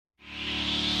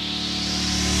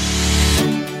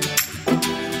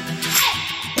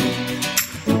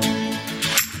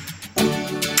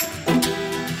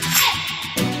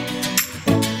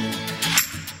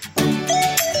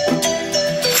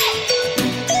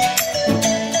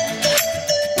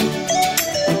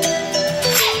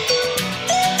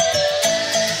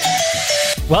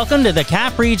Welcome to the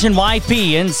CAP Region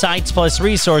YP Insights Plus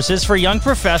Resources for Young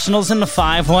Professionals in the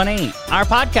 518. Our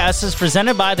podcast is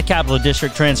presented by the Capital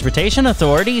District Transportation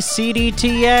Authority,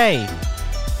 CDTA.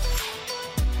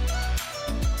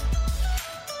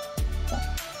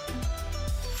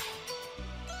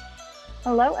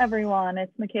 Hello, everyone.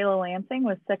 It's Michaela Lansing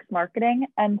with Six Marketing,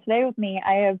 and today with me,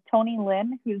 I have Toni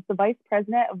Lynn, who's the Vice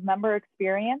President of Member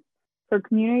Experience for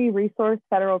Community Resource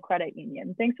Federal Credit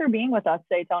Union. Thanks for being with us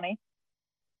today, Toni.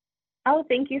 Oh,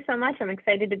 thank you so much. I'm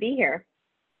excited to be here.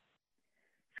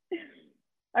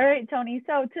 All right, Toni.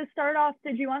 So to start off,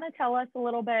 did you want to tell us a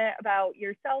little bit about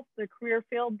yourself, the career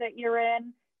field that you're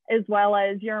in, as well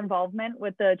as your involvement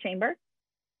with the Chamber?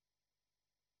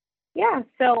 Yeah,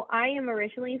 so I am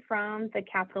originally from the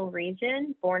Capital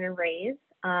Region, born and raised.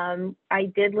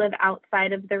 I did live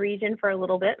outside of the region for a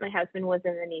little bit. My husband was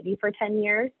in the Navy for 10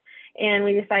 years, and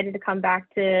we decided to come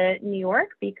back to New York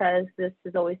because this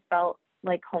has always felt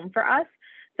like home for us.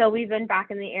 So we've been back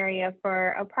in the area for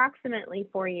approximately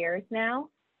 4 years now.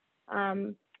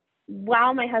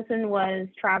 While my husband was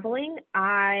traveling,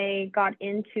 I got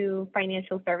into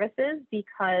financial services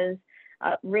because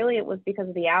really it was because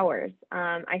of the hours.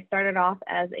 I started off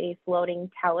as a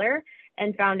floating teller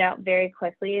and found out very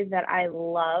quickly that I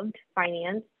loved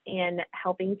finance and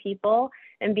helping people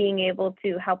and being able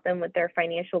to help them with their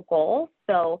financial goals.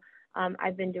 So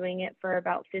I've been doing it for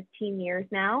about 15 years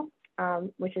now.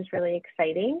 Which is really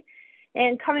exciting.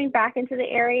 And coming back into the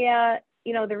area,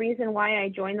 the reason why I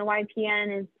joined the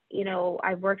YPN is,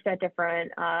 I've worked at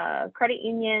different credit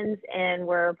unions, and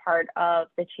we're part of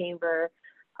the Chamber.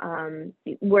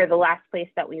 We're the last place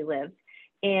that we lived.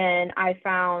 And I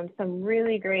found some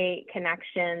really great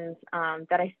connections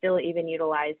that I still even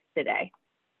utilize today.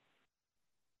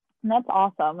 That's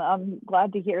awesome. I'm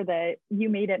glad to hear that you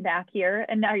made it back here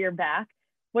and now you're back.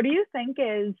 What do you think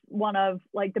is one of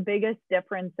the biggest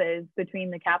differences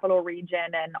between the Capital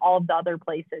Region and all of the other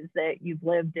places that you've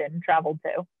lived and traveled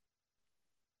to?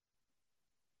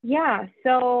 Yeah,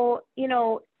 so,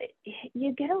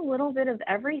 you get a little bit of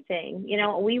everything.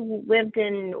 We lived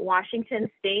in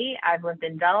Washington State. I've lived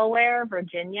in Delaware,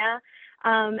 Virginia,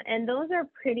 and those are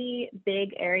pretty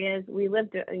big areas. We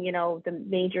lived, the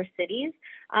major cities.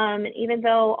 Even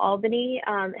though Albany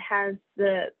has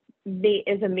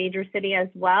is a major city as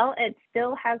well, it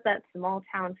still has that small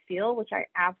town feel, which I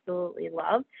absolutely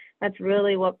love. That's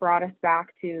really what brought us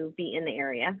back to be in the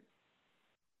area.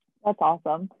 That's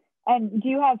awesome. And do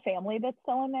you have family that's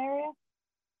still in the area?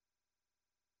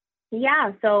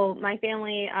 Yeah, so my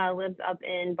family lives up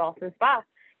in Ballston Spa,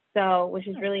 which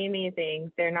is really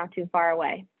amazing. They're not too far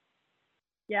away.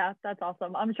 Yeah, that's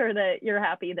awesome. I'm sure that you're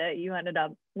happy that you ended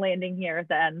up landing here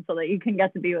then so that you can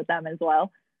get to be with them as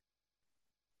well.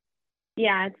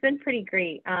 Yeah, it's been pretty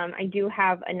great. I do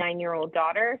have a 9-year-old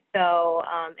daughter, so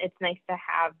it's nice to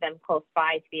have them close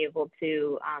by to be able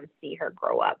to see her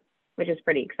grow up, which is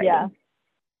pretty exciting. Yeah,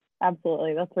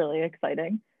 absolutely. That's really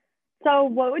exciting. So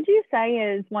what would you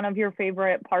say is one of your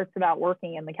favorite parts about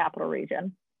working in the Capital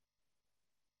Region?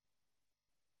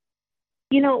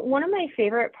 One of my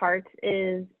favorite parts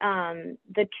is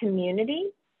the community.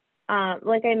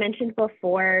 Like I mentioned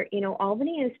before,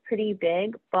 Albany is pretty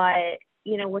big, but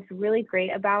what's really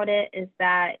great about it is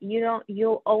that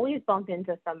you'll always bump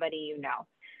into somebody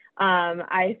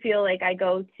I feel like I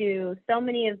go to so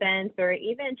many events, or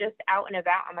even just out and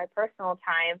about on my personal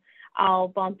time, I'll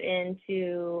bump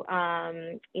into,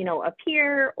 a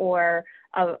peer or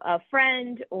a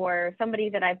friend or somebody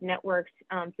that I've networked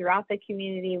throughout the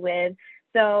community with.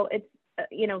 So it's,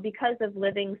 because of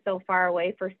living so far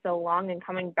away for so long and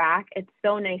coming back, it's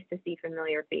so nice to see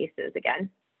familiar faces again.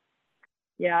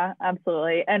 Yeah,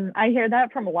 absolutely. And I hear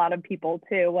that from a lot of people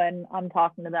too, when I'm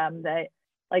talking to them, that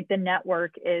the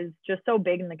network is just so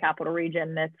big in the Capital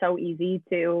Region. It's so easy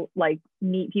to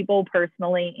meet people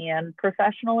personally and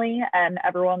professionally, and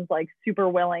everyone's super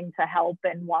willing to help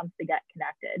and wants to get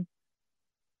connected.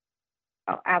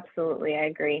 Oh, absolutely. I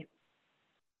agree.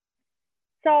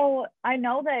 So I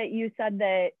know that you said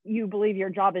that you believe your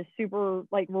job is super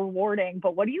rewarding,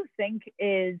 but what do you think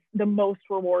is the most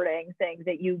rewarding thing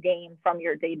that you gain from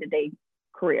your day-to-day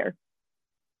career?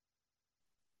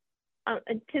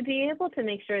 To be able to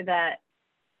make sure that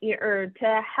or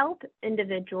to help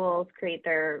individuals create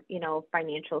their,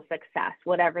 financial success,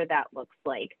 whatever that looks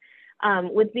like.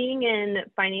 With being in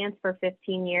finance for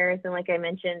 15 years, and like I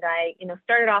mentioned, I,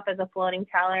 started off as a floating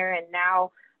teller, and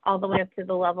now all the way up to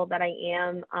the level that I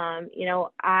am,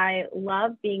 I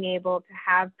love being able to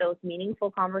have those meaningful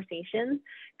conversations,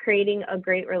 creating a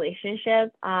great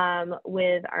relationship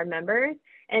with our members,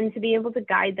 and to be able to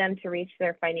guide them to reach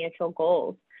their financial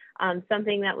goals.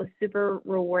 Something that was super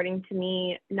rewarding to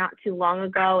me not too long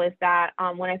ago is that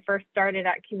when I first started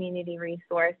at Community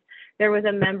Resource, there was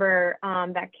a member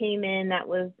that came in that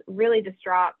was really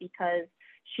distraught because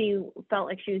she felt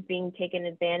like she was being taken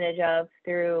advantage of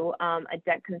through a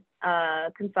debt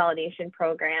consolidation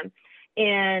program.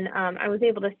 And I was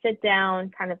able to sit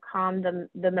down, kind of calm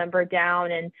the member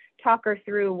down and talk her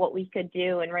through what we could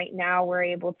do. And right now we're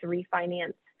able to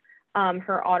refinance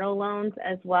her auto loans,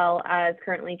 as well as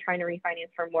currently trying to refinance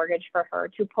her mortgage for her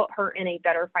to put her in a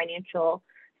better financial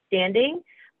standing.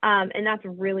 And that's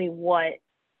really what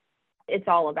it's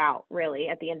all about, really,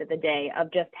 at the end of the day,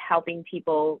 of just helping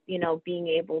people, you know, being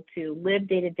able to live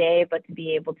day to day, but to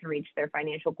be able to reach their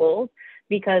financial goals.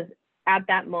 Because at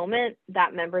that moment,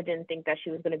 that member didn't think that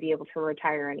she was going to be able to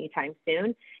retire anytime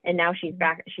soon. And now she's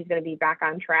back, she's going to be back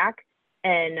on track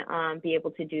and be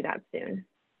able to do that soon.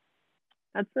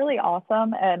 That's really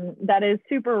awesome. And that is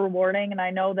super rewarding. And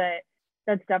I know that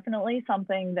that's definitely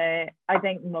something that I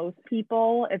think most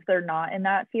people, if they're not in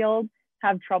that field,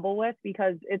 have trouble with,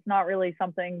 because it's not really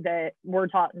something that we're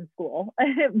taught in school.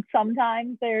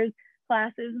 Sometimes there's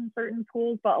classes in certain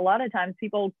schools, but a lot of times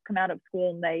people come out of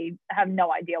school and they have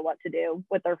no idea what to do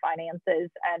with their finances,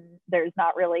 and there's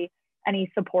not really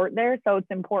any support there. So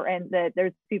it's important that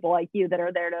there's people like you that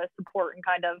are there to support and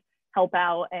kind of help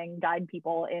out and guide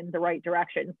people in the right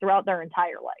direction throughout their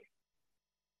entire life.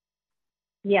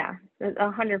 Yeah,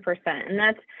 100%. And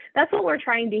that's what we're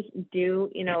trying to do,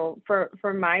 you know,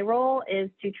 for my role,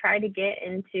 is to try to get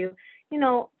into, you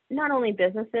know, not only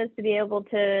businesses to be able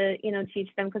to, you know, teach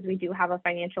them, because we do have a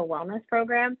financial wellness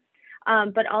program,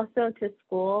 but also to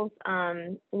schools.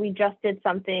 We just did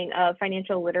a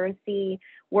financial literacy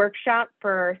workshop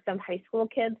for some high school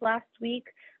kids last week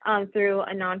through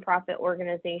a nonprofit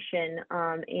organization,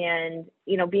 and,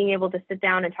 you know, being able to sit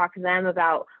down and talk to them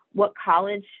about what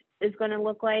college is going to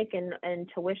look like, and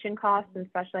tuition costs and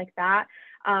such like that,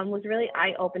 was really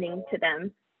eye-opening to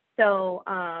them. So,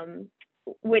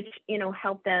 which, you know,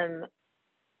 helped them,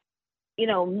 you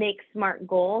know, make smart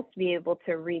goals to be able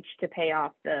to reach to pay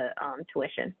off the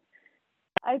tuition.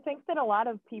 I think that a lot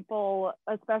of people,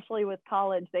 especially with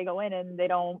college, they go in and they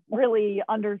don't really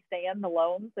understand the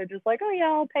loans. They're just like, oh yeah,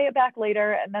 I'll pay it back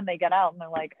later. And then they get out and they're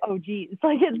like, oh geez,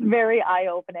 like it's very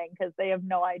eye-opening because they have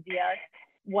no idea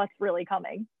what's really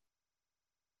coming.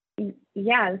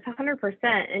 Yeah, it's 100%.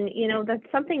 And, you know, that's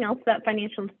something else that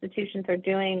financial institutions are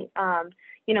doing,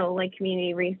 you know, like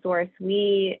Community Resource.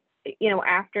 We, you know,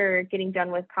 after getting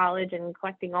done with college and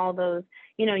collecting all those,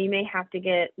 you know, you may have to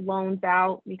get loans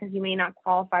out because you may not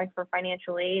qualify for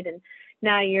financial aid. And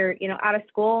now you're, you know, out of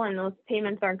school, and those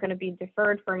payments aren't going to be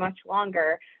deferred for much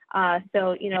longer.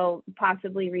 So, you know,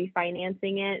 possibly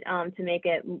refinancing it to make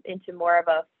it into more of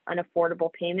an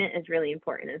affordable payment is really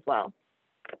important as well.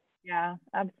 Yeah,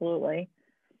 absolutely.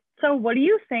 So what do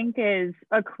you think is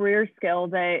a career skill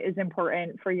that is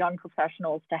important for young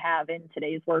professionals to have in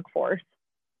today's workforce?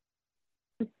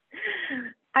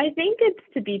 I think it's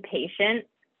to be patient.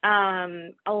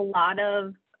 A lot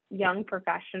of young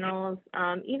professionals,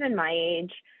 even my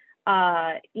age,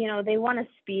 you know, they want to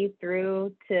speed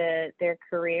through to their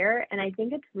career. And I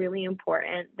think it's really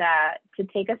important that to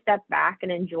take a step back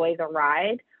and enjoy the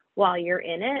ride while you're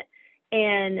in it.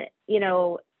 And, you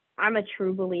know, I'm a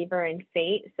true believer in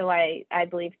fate. So I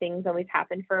believe things always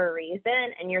happen for a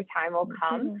reason, and your time will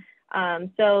come.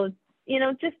 So, you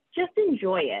know, just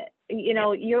enjoy it. You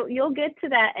know, you'll get to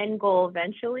that end goal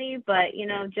eventually, but, you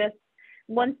know, just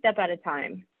one step at a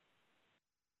time.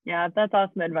 Yeah, that's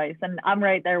awesome advice. And I'm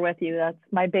right there with you. That's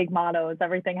my big motto, is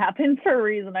everything happens for a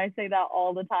reason. I say that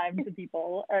all the time to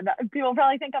people, and people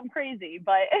probably think I'm crazy,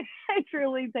 but I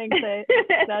truly think that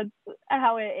that's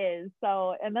how it is.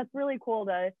 So, and that's really cool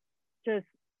to just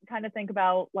kind of think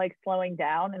about, like, slowing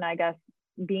down, and I guess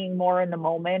being more in the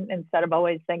moment instead of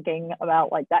always thinking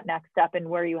about like that next step and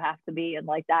where you have to be and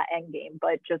like that end game,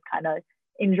 but just kind of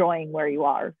enjoying where you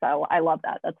are. So I love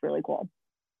that. That's really cool.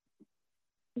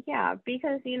 Yeah,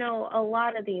 because, you know, a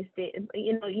lot of these days,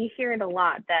 you know, you hear it a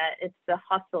lot that it's the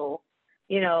hustle,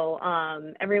 you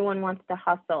know, everyone wants to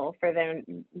hustle for their,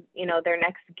 you know, their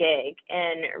next gig.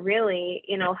 And really,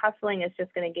 you know, hustling is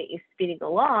just going to get you speeding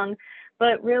along,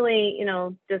 but really, you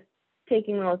know, just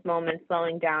taking those moments,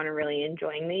 slowing down, and really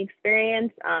enjoying the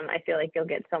experience, I feel like you'll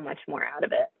get so much more out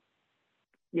of it.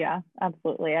 Yeah,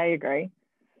 absolutely. I agree.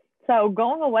 So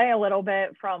going away a little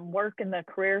bit from work and the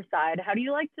career side, how do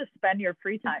you like to spend your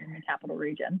free time in the Capital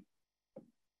Region?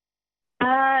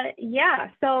 Yeah,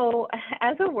 so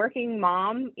as a working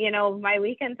mom, you know, my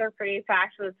weekends are pretty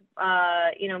packed with,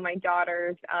 you know, my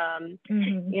daughter's,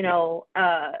 you know,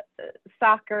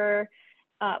 soccer.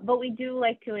 But we do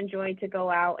like to enjoy to go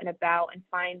out and about and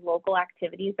find local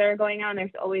activities that are going on. There's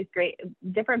always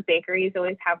different bakeries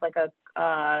always have like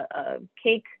a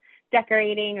cake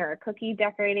decorating or a cookie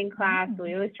decorating class. So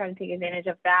we always try to take advantage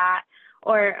of that.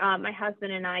 Or my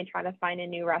husband and I try to find a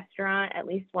new restaurant at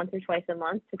least once or twice a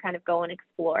month to kind of go and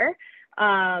explore.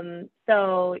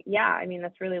 So yeah, I mean,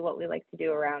 that's really what we like to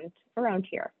do around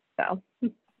here. So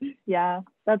yeah,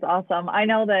 that's awesome. I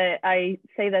know that I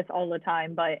say this all the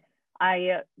time, but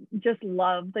I just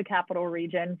love the capital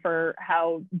region for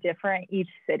how different each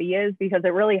city is, because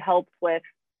it really helps with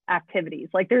activities.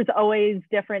 Like there's always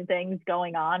different things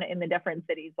going on in the different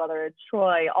cities, whether it's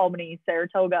Troy, Albany,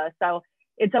 Saratoga. So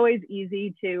it's always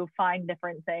easy to find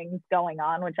different things going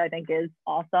on, which I think is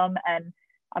awesome. And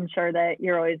I'm sure that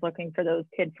you're always looking for those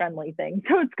kid-friendly things.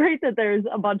 So it's great that there's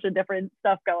a bunch of different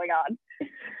stuff going on.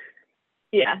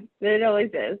 Yeah, it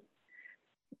always is.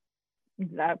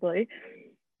 Exactly.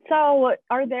 So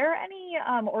are there any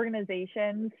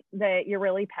organizations that you're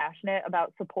really passionate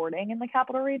about supporting in the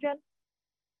capital region?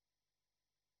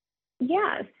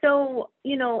 Yeah, so,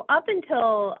 up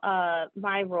until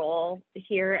my role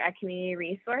here at Community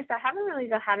Resource, I haven't really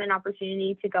had an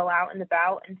opportunity to go out and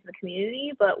about into the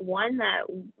community, but one that,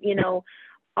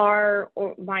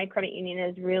 my credit union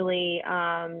is really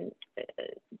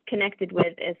connected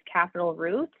with is Capital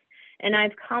Roots. And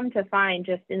I've come to find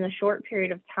just in the short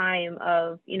period of time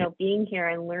of, being here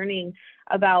and learning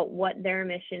about what their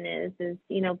mission is,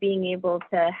 being able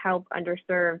to help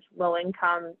underserved,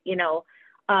 low-income,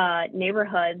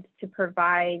 neighborhoods to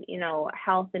provide,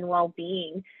 health and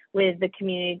well-being with the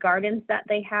community gardens that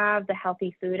they have, the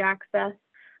healthy food access.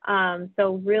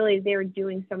 So really, they're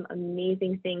doing some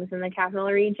amazing things in the capital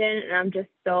region, and I'm just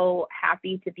so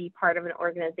happy to be part of an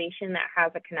organization that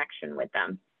has a connection with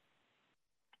them.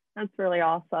 That's really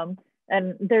awesome.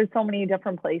 And there's so many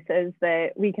different places that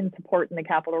we can support in the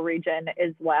capital region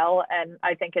as well. And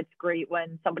I think it's great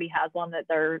when somebody has one that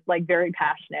they're like very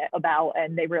passionate about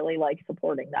and they really like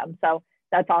supporting them. So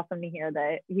that's awesome to hear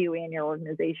that you and your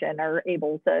organization are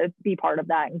able to be part of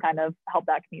that and kind of help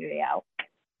that community out.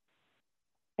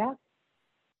 Yeah.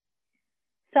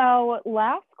 So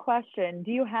last question,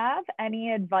 do you have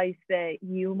any advice that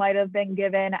you might have been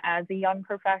given as a young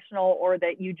professional or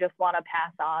that you just want to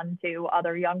pass on to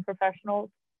other young professionals?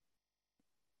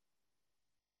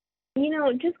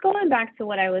 Just going back to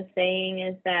what I was saying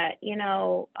is that,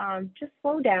 just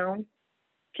slow down,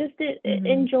 just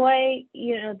enjoy,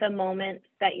 the moments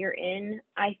that you're in.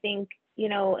 I think,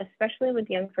 especially with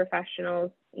young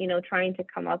professionals, trying to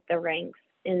come up the ranks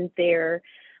in their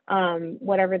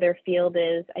whatever their field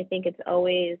is, I think it's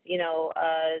always, you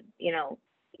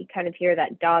kind of hear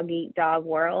that dog eat dog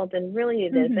world, and really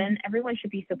it isn't. Everyone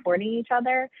should be supporting each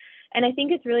other. And I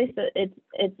think it's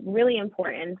really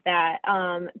important that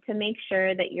to make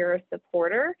sure that you're a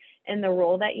supporter in the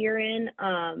role that you're in,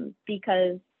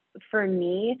 because for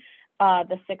me,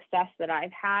 the success that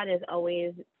I've had is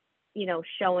always,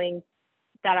 showing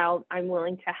that I'm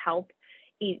willing to help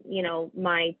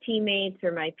my teammates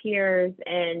or my peers,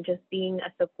 and just being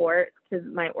a support to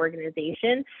my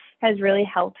organization has really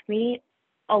helped me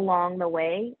along the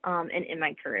way and in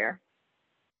my career.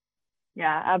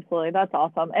 Yeah, absolutely. That's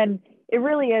awesome. And it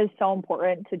really is so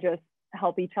important to just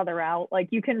help each other out. Like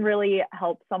you can really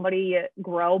help somebody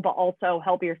grow, but also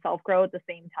help yourself grow at the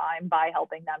same time by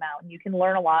helping them out. And you can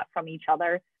learn a lot from each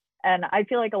other. And I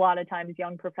feel like a lot of times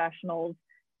young professionals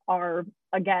are,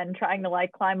 again, trying to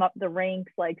like climb up the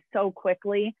ranks like so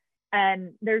quickly.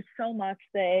 And there's so much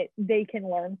that they can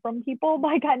learn from people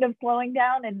by kind of slowing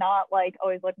down and not like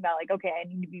always looking at like, okay, I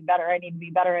need to be better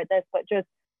at this, but just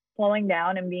slowing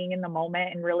down and being in the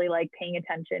moment and really like paying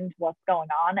attention to what's going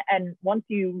on. And once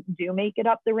you do make it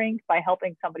up the ranks by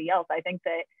helping somebody else, I think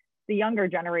that the younger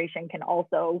generation can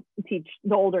also teach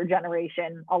the older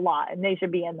generation a lot, and they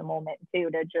should be in the moment too,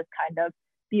 to just kind of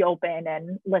be open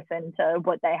and listen to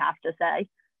what they have to say.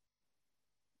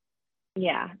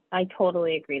 Yeah, I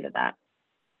totally agree to that.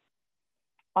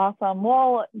 Awesome.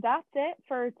 Well, that's it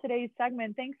for today's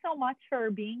segment. Thanks so much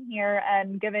for being here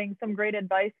and giving some great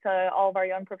advice to all of our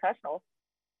young professionals.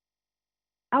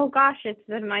 Oh gosh, it's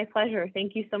been my pleasure.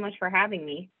 Thank you so much for having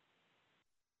me.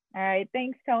 All right.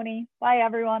 Thanks, Toni. Bye,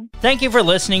 everyone. Thank you for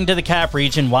listening to the Cap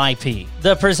Region YP.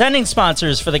 The presenting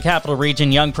sponsors for the Capital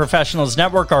Region Young Professionals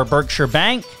Network are Berkshire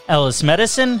Bank, Ellis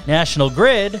Medicine, National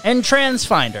Grid, and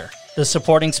TransFinder. The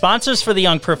supporting sponsors for the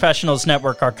Young Professionals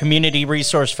Network are Community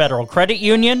Resource Federal Credit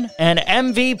Union and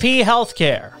MVP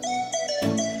Healthcare.